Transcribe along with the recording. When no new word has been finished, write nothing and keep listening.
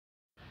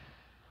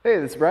Hey,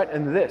 this is Brett,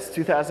 and this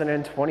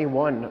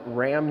 2021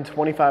 Ram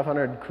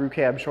 2500 Crew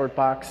Cab Short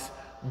Box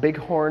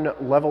Bighorn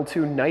Level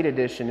 2 Night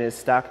Edition is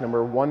stock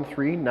number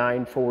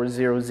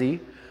 13940Z.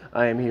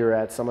 I am here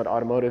at Summit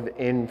Automotive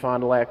in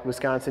Fond du Lac,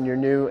 Wisconsin, your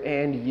new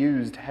and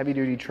used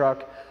heavy-duty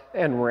truck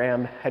and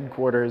Ram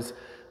headquarters.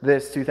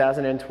 This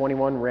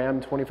 2021 Ram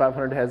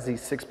 2500 has the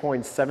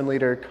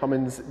 6.7-liter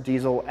Cummins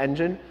diesel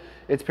engine.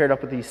 It's paired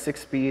up with the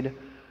 6-speed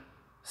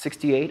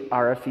 68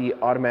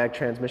 RFE automatic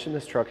transmission.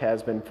 This truck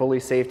has been fully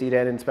safetied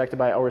and inspected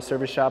by our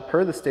service shop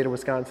per the state of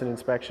Wisconsin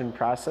inspection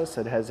process.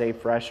 It has a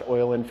fresh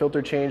oil and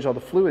filter change. All the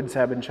fluids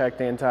have been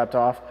checked and topped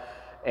off,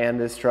 and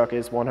this truck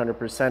is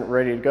 100%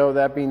 ready to go.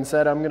 That being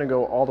said, I'm going to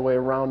go all the way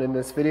around in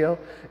this video,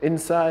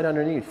 inside,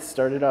 underneath,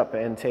 start it up,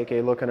 and take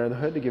a look under the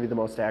hood to give you the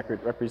most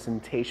accurate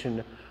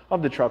representation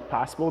of the truck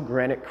possible.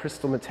 Granite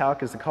Crystal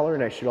Metallic is the color,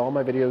 and I shoot all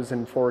my videos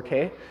in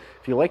 4K.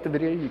 If you like the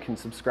video, you can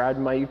subscribe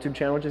to my YouTube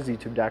channel, which is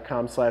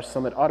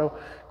youtube.com/summitauto.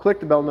 Click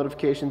the bell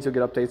notifications. You'll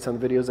get updates on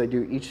the videos I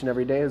do each and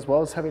every day, as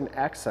well as having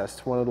access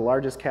to one of the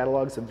largest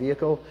catalogs of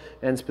vehicle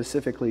and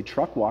specifically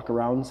truck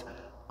walkarounds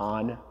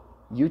on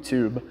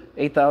YouTube.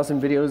 8,000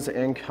 videos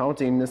and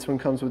counting. This one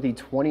comes with the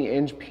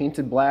 20-inch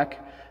painted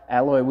black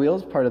alloy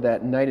wheels, part of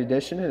that night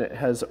edition, and it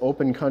has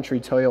open country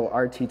Toyo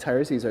RT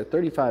tires. These are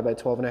 35 by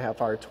 12.5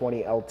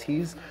 R20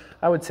 LTs.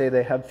 I would say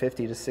they have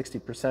 50 to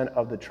 60%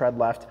 of the tread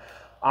left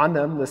on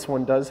them. This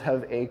one does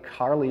have a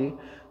Carli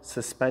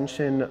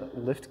suspension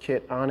lift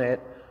kit on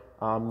it.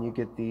 You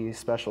get the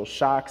special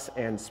shocks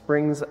and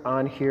springs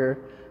on here,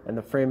 and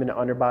the frame and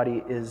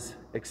underbody is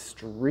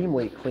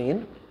extremely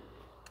clean.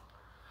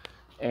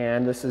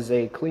 And this is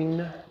a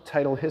clean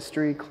title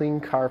history, clean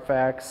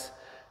Carfax,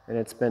 and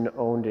it's been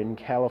owned in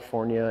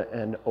California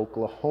and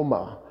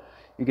Oklahoma.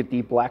 You get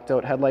the blacked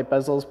out headlight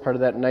bezels, part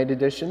of that night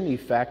edition, the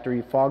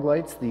factory fog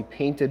lights, the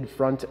painted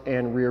front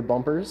and rear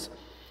bumpers,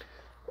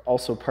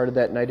 also part of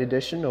that night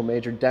edition. No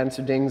major dents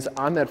or dings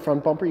on that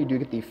front bumper. You do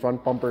get the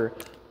front bumper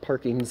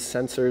parking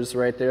sensors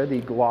right there.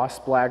 The gloss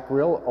black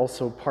grille,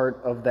 also part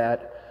of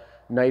that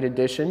night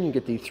edition. You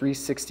get the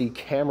 360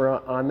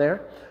 camera on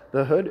there.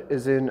 The hood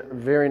is in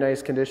very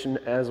nice condition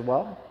as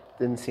well.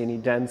 Didn't see any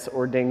dents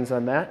or dings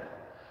on that.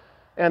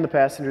 And the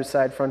passenger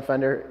side front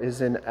fender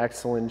is in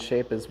excellent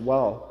shape as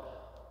well.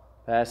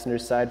 Passenger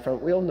side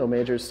front wheel, no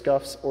major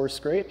scuffs or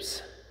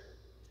scrapes.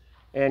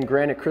 And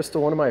Granite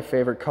Crystal, one of my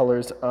favorite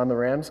colors on the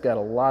Rams. Got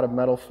a lot of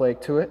metal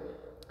flake to it.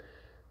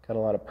 Got a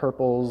lot of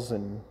purples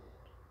and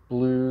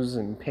blues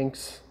and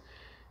pinks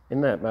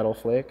in that metal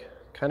flake.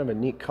 Kind of a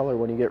neat color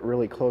when you get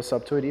really close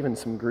up to it, even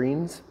some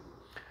greens.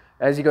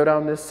 As you go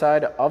down this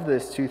side of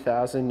this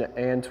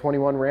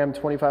 2021 Ram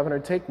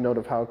 2500, take note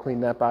of how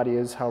clean that body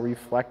is, how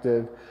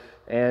reflective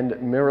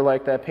and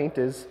mirror-like that paint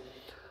is.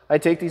 I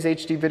take these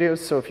HD videos,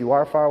 so if you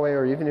are far away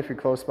or even if you're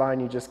close by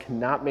and you just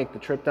cannot make the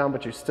trip down,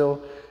 but you're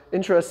still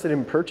interested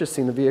in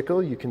purchasing the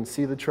vehicle, you can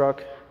see the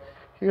truck,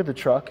 hear the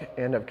truck,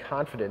 and have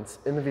confidence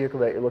in the vehicle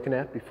that you're looking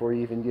at before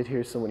you even get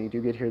here. So when you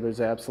do get here,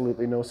 there's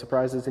absolutely no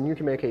surprises, and you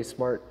can make a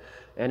smart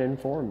and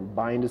informed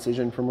buying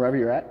decision from wherever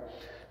you're at.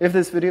 If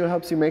this video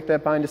helps you make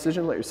that buying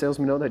decision, let your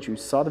salesman know that you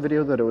saw the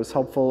video, that it was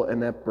helpful,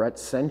 and that Brett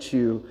sent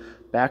you.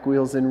 Back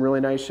wheels in really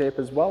nice shape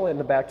as well, and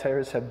the back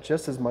tires have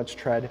just as much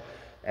tread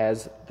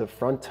as the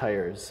front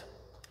tires.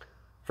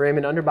 Frame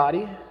and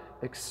underbody,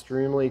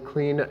 extremely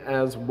clean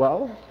as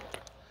well.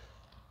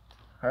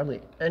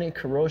 Hardly any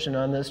corrosion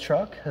on this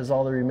truck. Has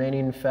all the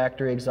remaining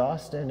factory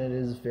exhaust, and it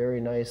is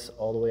very nice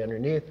all the way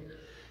underneath.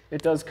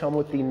 It does come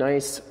with the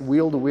nice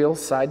wheel-to-wheel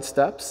side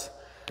steps,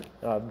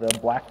 the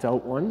blacked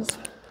out ones.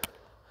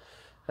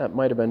 That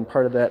might have been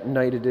part of that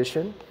night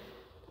edition.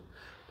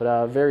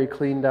 But very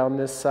clean down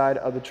this side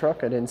of the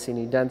truck. I didn't see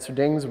any dents or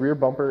dings. Rear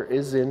bumper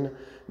is in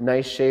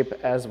nice shape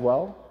as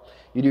well.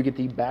 You do get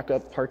the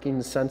backup parking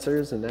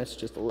sensors, and that's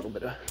just a little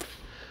bit of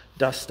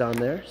dust on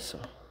there. So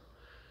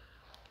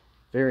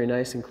very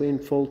nice and clean.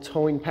 Full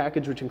towing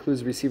package, which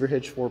includes receiver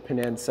hitch, 4-pin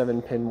and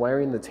 7-pin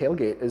wiring. The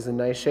tailgate is in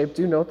nice shape.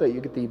 Do note that you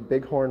get the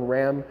Bighorn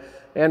Ram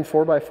and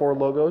 4x4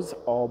 logos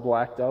all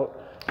blacked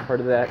out, part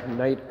of that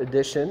night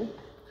edition.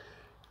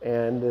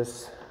 And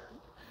this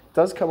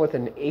does come with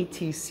an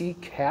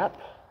ATC cap.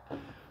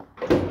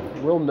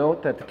 We'll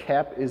note that the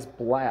cap is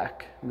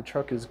black and the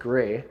truck is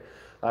gray.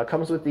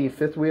 Comes with the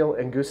fifth wheel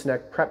and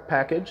Gooseneck prep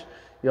package.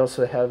 You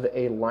also have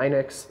a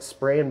Line-X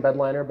spray and bed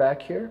liner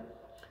back here.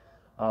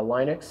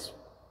 Line-X,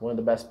 one of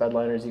the best bed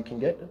liners you can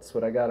get. That's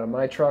what I got on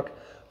my truck.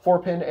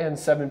 4-pin and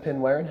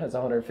 7-pin wiring, has a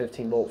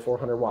 115 volt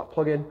 400 watt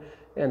plug-in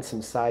and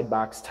some side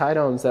box tie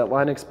downs. That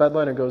Line-X bed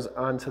liner goes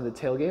onto the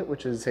tailgate,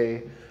 which is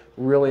a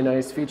really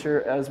nice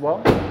feature as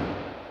well.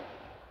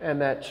 And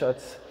that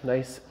shuts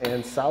nice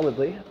and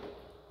solidly.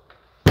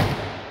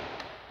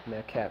 And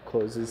that cap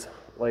closes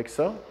like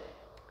so.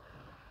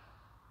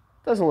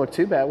 Doesn't look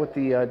too bad with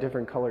the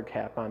different color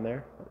cap on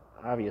there.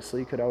 Obviously,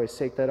 you could always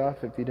take that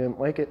off if you didn't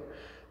like it.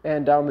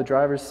 And down the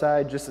driver's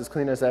side, just as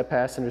clean as that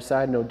passenger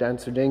side, no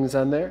dents or dings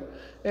on there.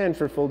 And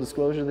for full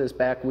disclosure, this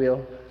back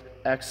wheel,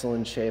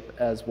 excellent shape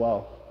as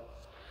well.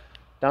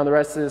 Down the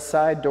rest of this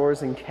side,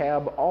 doors and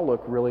cab all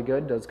look really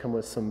good. Does come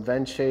with some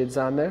vent shades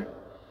on there.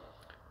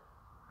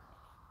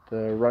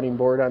 The running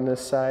board on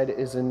this side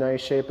is in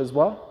nice shape as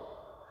well.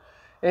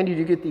 And you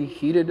do get the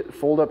heated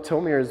fold-up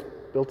tow mirrors,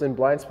 built-in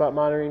blind spot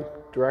monitoring,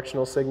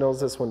 directional signals.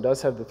 This one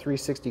does have the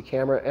 360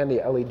 camera and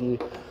the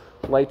LED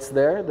lights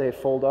there. They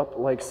fold up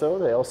like so.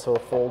 They also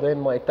fold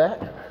in like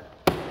that.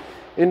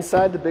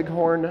 Inside, the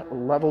Bighorn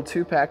Level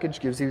 2 package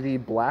gives you the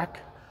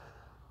black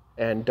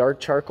and dark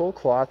charcoal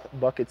cloth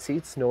bucket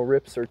seats. No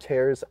rips or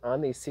tears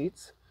on these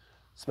seats.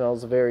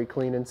 Smells very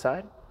clean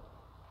inside.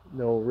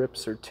 No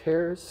rips or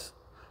tears.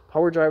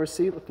 Power driver's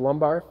seat with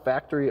lumbar,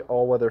 factory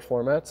all-weather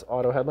floor mats,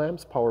 auto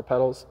headlamps, power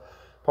pedals,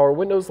 power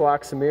windows,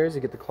 locks, and mirrors.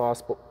 You get the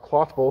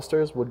cloth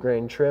bolsters, wood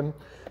grain trim.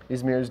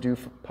 These mirrors do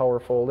power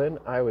fold in.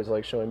 I always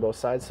like showing both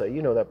sides so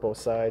you know that both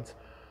sides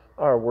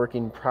are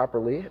working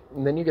properly.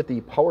 And then you get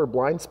the power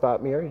blind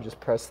spot mirror. You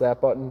just press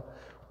that button,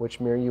 which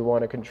mirror you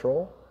want to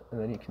control, and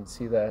then you can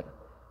see that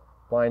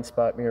blind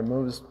spot mirror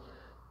moves.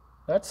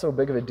 Not so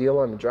big of a deal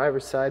on the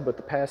driver's side, but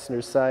the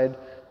passenger side,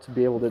 to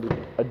be able to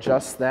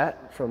adjust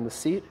that from the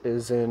seat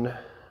is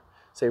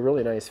it's a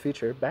really nice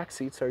feature. Back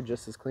seats are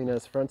just as clean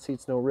as front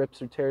seats, no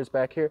rips or tears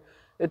back here.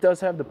 It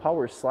does have the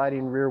power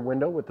sliding rear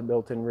window with the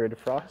built-in rear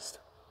defrost.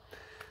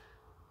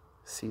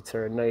 Seats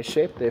are in nice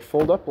shape. They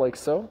fold up like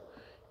so.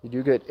 You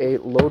do get a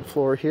load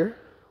floor here,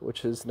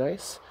 which is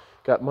nice.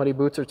 Got muddy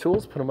boots or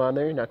tools, put them on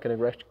there. You're not going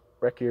to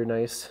wreck your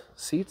nice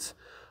seats.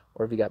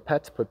 Or if you got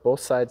pets, put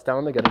both sides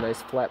down. They got a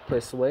nice flat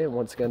place to lay, and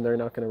once again, they're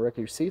not going to wreck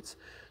your seats.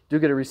 Do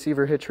get a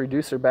receiver hitch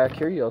reducer back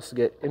here. You also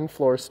get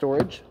in-floor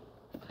storage.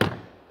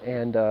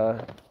 And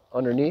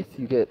underneath,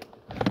 you get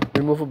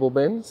removable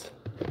bins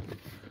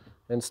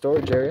and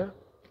storage area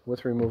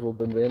with removable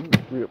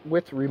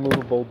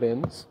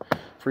bins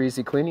for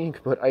easy cleaning. You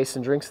can put ice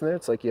and drinks in there.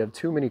 It's like you have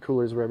 2 mini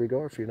coolers wherever you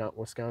go. If you're not in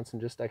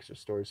Wisconsin, just extra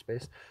storage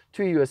space.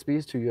 2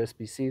 USBs, 2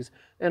 USB-Cs,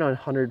 and a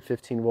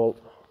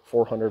 115-volt,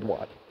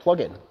 400-watt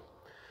plug-in.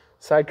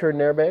 Side curtain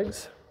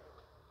airbags,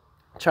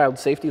 child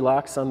safety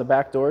locks on the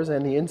back doors,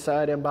 and the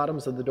inside and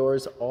bottoms of the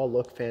doors all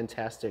look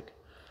fantastic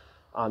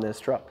on this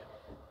truck.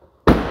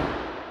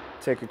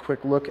 Take a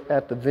quick look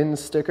at the VIN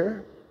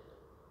sticker.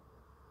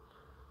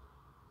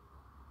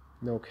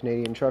 No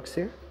Canadian trucks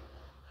here.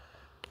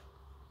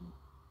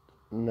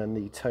 And then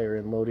the tire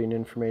and loading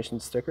information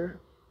sticker.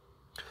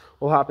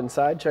 We'll hop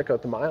inside, check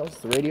out the miles,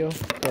 the radio,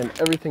 and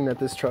everything that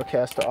this truck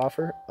has to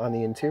offer on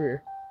the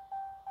interior.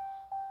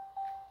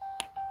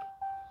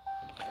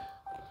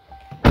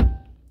 You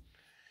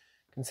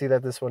can see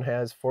that this one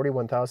has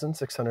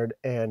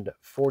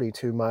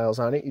 41,642 miles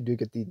on it. You do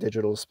get the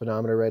digital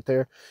speedometer right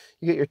there.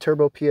 You get your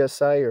turbo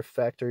PSI, your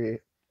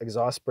factory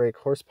exhaust brake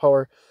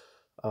horsepower,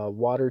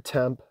 water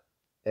temp,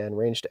 and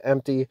range to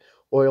empty,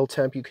 oil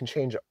temp. You can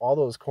change all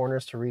those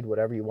corners to read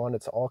whatever you want.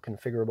 It's all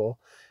configurable.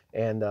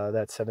 And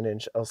that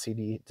 7-inch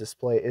LCD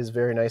display is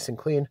very nice and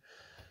clean.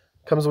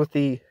 Comes with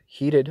the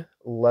heated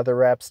leather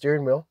wrap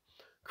steering wheel.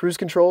 Cruise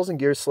controls and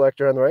gear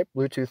selector on the right,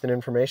 Bluetooth and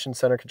information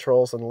center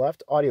controls on the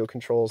left, audio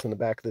controls in the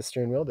back of the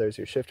steering wheel. There's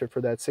your shifter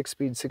for that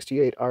 6-speed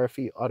 68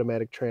 RFE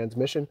automatic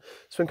transmission.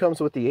 This one comes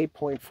with the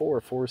 8.4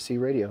 4C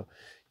radio.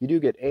 You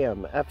do get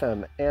AM,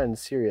 FM, and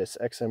Sirius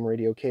XM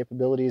radio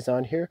capabilities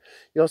on here.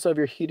 You also have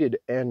your heated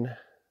and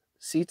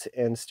seats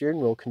and steering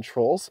wheel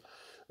controls.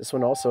 This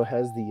one also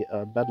has the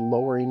bed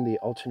lowering, the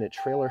alternate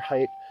trailer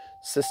height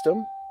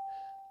system.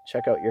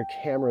 Check out your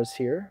cameras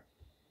here.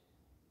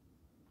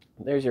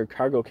 There's your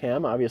cargo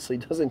cam. Obviously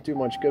doesn't do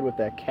much good with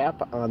that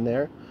cap on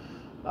there,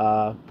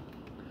 but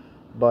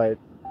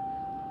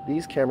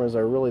these cameras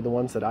are really the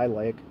ones that I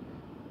like.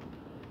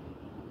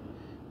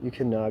 You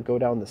can go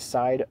down the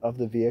side of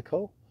the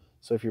vehicle.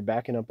 So if you're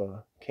backing up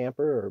a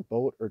camper or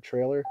boat or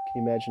trailer,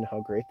 can you imagine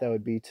how great that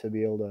would be to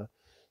be able to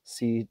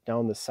see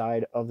down the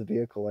side of the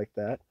vehicle like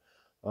that?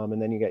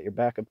 And then you got your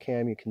backup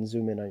cam. You can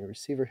zoom in on your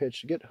receiver hitch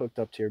to get hooked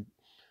up to your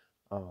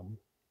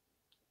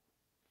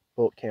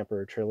boat, camper,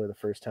 or trailer the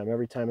first time,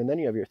 every time. And then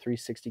you have your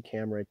 360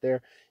 cam right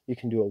there. You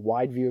can do a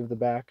wide view of the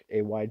back,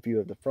 a wide view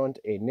of the front,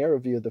 a narrow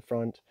view of the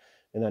front,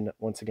 and then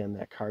once again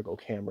that cargo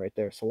cam right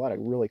there. So a lot of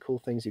really cool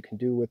things you can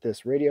do with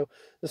this radio.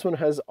 This one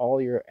has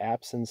all your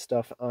apps and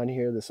stuff on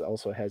here. This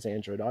also has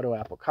Android Auto,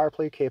 Apple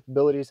CarPlay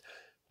capabilities,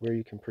 where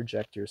you can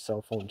project your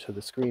cell phone to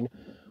the screen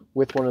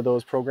with one of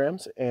those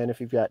programs. And if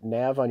you've got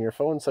nav on your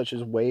phone, such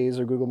as Waze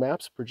or Google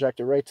Maps, project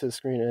it right to the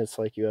screen, and it's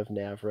like you have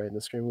nav right in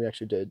the screen. We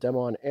actually did a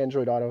demo on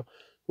Android Auto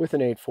with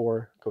an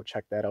 8.4. Go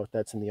check that out.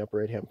 That's in the upper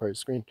right-hand part of the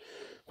screen.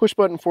 Push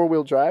button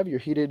 4-wheel drive, your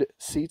heated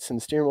seats and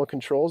steering wheel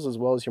controls, as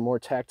well as your more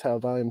tactile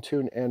volume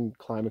tune and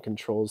climate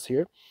controls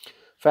here.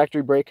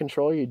 Factory brake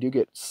control, you do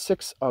get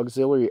 6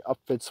 auxiliary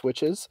upfit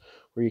switches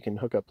where you can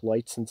hook up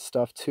lights and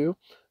stuff too.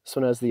 This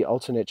one has the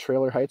alternate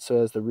trailer height, so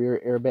it has the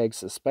rear airbag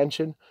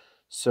suspension.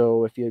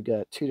 So if you've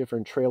got 2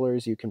 different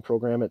trailers, you can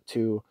program it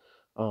to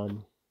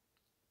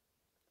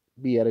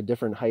be at a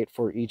different height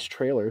for each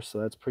trailer, so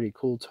that's pretty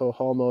cool. Tow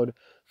haul mode,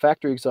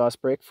 factory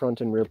exhaust brake, front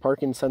and rear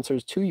parking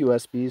sensors, 2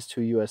 USBs,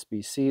 2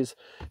 USB-Cs,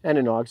 and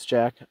an aux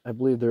jack. I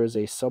believe there is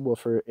a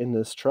subwoofer in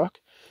this truck.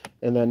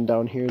 And then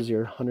down here is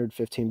your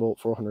 115 volt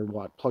 400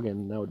 watt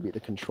plug-in. That would be the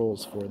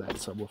controls for that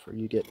subwoofer.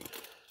 You get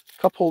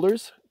cup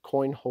holders,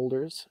 coin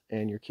holders,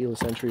 and your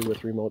keyless entry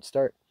with remote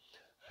start.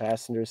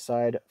 Passenger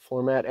side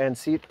floor mat and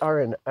seat are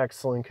in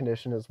excellent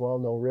condition as well.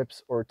 No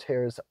rips or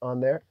tears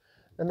on there.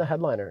 And the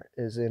headliner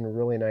is in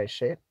really nice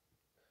shape.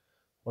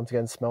 Once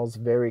again, smells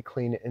very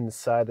clean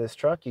inside this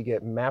truck. You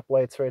get map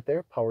lights right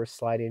there, power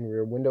sliding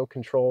rear window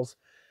controls,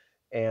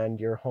 and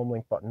your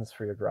Homelink buttons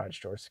for your garage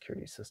door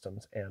security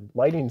systems and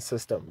lighting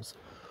systems.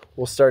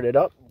 We'll start it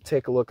up,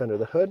 take a look under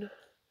the hood,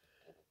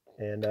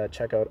 and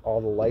check out all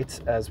the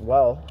lights as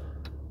well.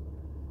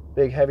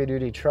 Big heavy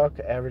duty truck,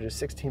 average of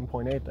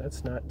 16.8,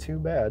 that's not too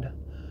bad.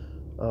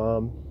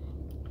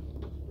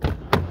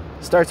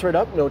 Starts right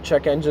up, no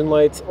check engine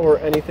lights or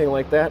anything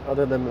like that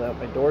other than that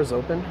my door's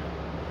open.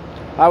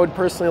 I would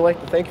personally like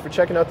to thank you for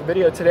checking out the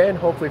video today, and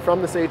hopefully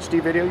from this HD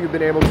video you've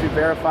been able to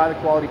verify the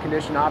quality,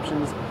 condition,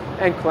 options,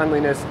 and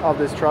cleanliness of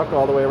this truck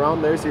all the way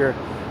around. There's your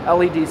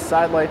LED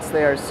side lights,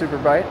 they are super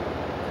bright.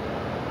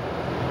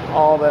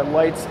 All the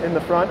lights in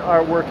the front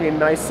are working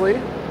nicely.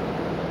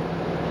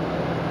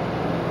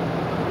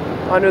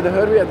 Under the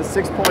hood we have the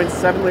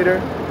 6.7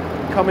 liter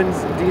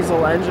Cummins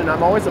diesel engine.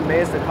 I'm always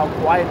amazed at how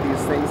quiet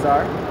these things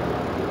are.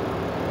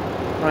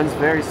 Runs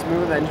very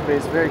smooth, engine bay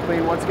is very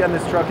clean. Once again,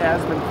 this truck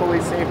has been fully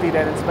safetied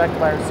and inspected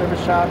by our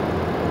service shop.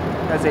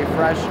 Has a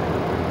fresh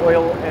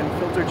oil and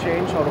filter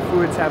change. All the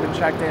fluids have been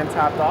checked and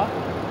topped off.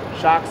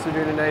 Shocks are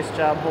doing a nice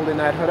job holding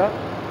that hood up.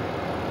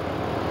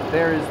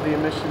 There is the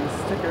emissions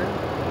sticker.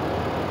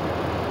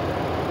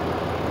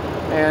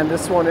 And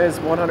this one is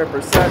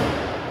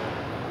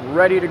 100%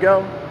 ready to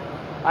go.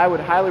 I would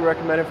highly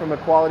recommend it from a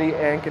quality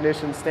and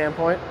condition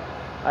standpoint.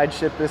 I'd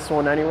ship this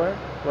one anywhere.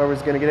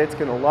 Whoever's gonna get it, it's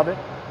gonna love it.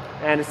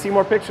 And to see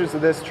more pictures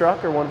of this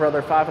truck or one of our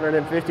other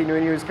 550 new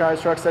and used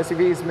cars, trucks,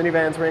 SUVs,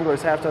 minivans,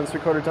 Wranglers, half tons,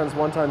 3/4 tons,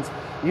 1 tons,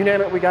 you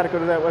name it, we got to go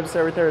to that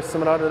website right there,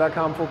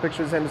 summitauto.com, full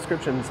pictures and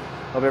descriptions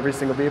of every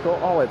single vehicle,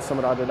 all at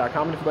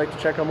summitauto.com. And if you'd like to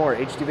check out more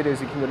HD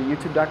videos, you can go to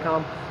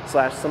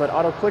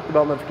youtube.com/summitauto, click the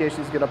bell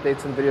notifications, get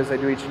updates on the videos I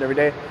do each and every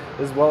day,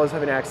 as well as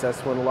having access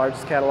to one of the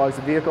largest catalogs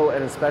of vehicle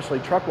and especially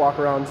truck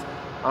walkarounds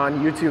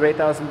on YouTube,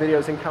 8,000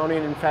 videos and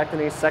counting. In fact,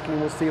 in a second, you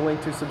will see a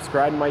link to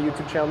subscribe to my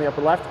YouTube channel in the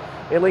upper left,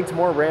 a link to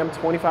more Ram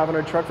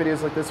 2500 truck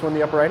videos like this one in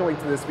the upper right, a link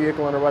to this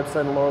vehicle on our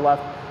website in the lower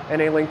left,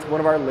 and a link to one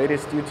of our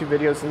latest YouTube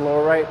videos in the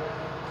lower right.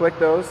 Click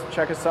those,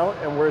 check us out,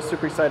 and we're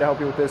super excited to help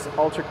you with this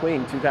ultra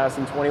clean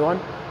 2021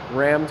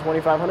 Ram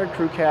 2500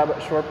 Crew Cab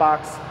Short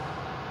Box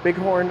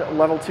Bighorn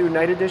Level 2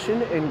 Night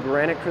Edition in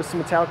Granite Crystal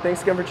Metallic.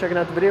 Thanks again for checking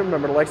out the video.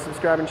 Remember to like,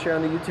 subscribe, and share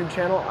on the YouTube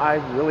channel. I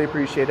really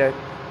appreciate it.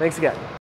 Thanks again.